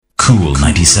Cool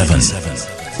 97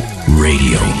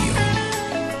 Radio.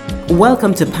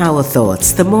 Welcome to Power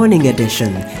Thoughts, the morning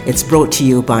edition. It's brought to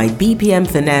you by BPM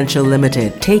Financial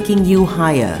Limited, taking you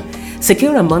higher.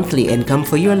 Secure a monthly income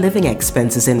for your living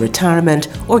expenses in retirement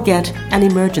or get an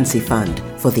emergency fund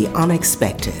for the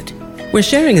unexpected. We're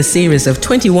sharing a series of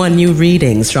 21 new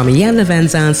readings from Iyanla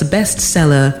Vanzant's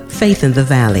bestseller, Faith in the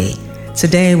Valley.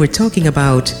 Today we're talking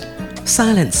about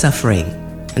silent suffering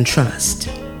and trust.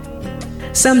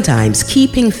 Sometimes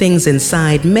keeping things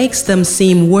inside makes them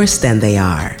seem worse than they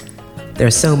are.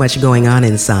 There's so much going on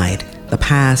inside: the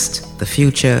past, the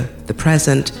future, the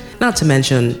present, not to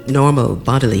mention normal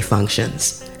bodily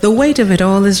functions. The weight of it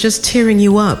all is just tearing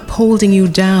you up, holding you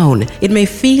down. It may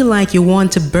feel like you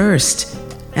want to burst,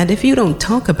 and if you don't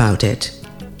talk about it,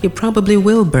 you probably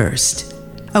will burst.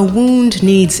 A wound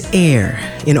needs air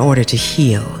in order to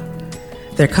heal.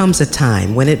 There comes a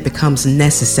time when it becomes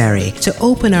necessary to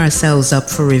open ourselves up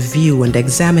for review and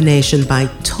examination by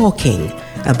talking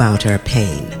about our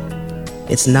pain.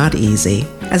 It's not easy.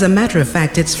 As a matter of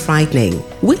fact, it's frightening.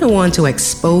 We don't want to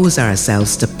expose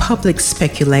ourselves to public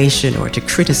speculation or to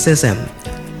criticism.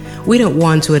 We don't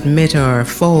want to admit our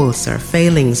faults, our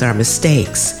failings, our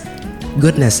mistakes.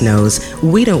 Goodness knows,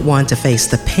 we don't want to face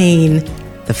the pain,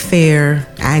 the fear,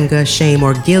 anger, shame,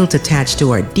 or guilt attached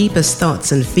to our deepest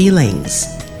thoughts and feelings.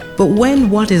 But when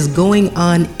what is going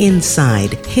on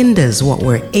inside hinders what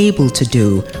we're able to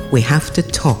do, we have to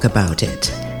talk about it.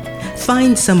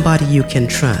 Find somebody you can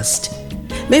trust.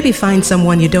 Maybe find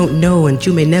someone you don't know and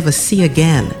you may never see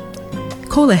again.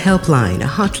 Call a helpline, a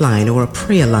hotline, or a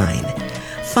prayer line.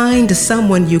 Find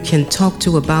someone you can talk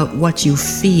to about what you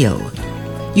feel.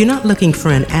 You're not looking for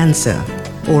an answer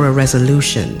or a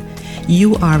resolution.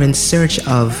 You are in search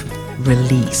of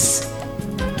release.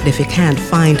 And if you can't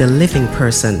find a living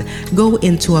person, go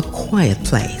into a quiet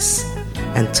place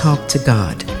and talk to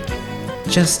God.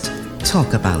 Just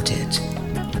talk about it.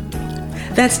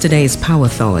 That's today's Power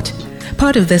Thought,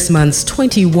 part of this month's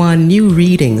 21 new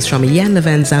readings from Iyanla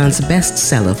Vanzant's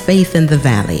bestseller, Faith in the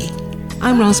Valley.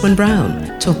 I'm Rosman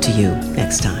Brown. Talk to you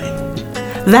next time.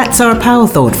 That's our Power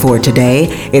Thought for today.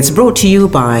 It's brought to you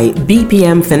by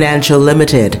BPM Financial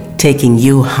Limited, taking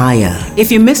you higher.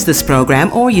 If you missed this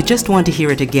program or you just want to hear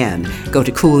it again, go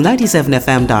to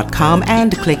cool97fm.com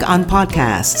and click on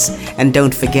podcasts. And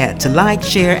don't forget to like,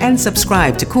 share, and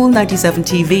subscribe to Cool 97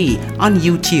 TV on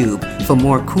YouTube for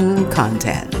more cool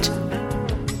content.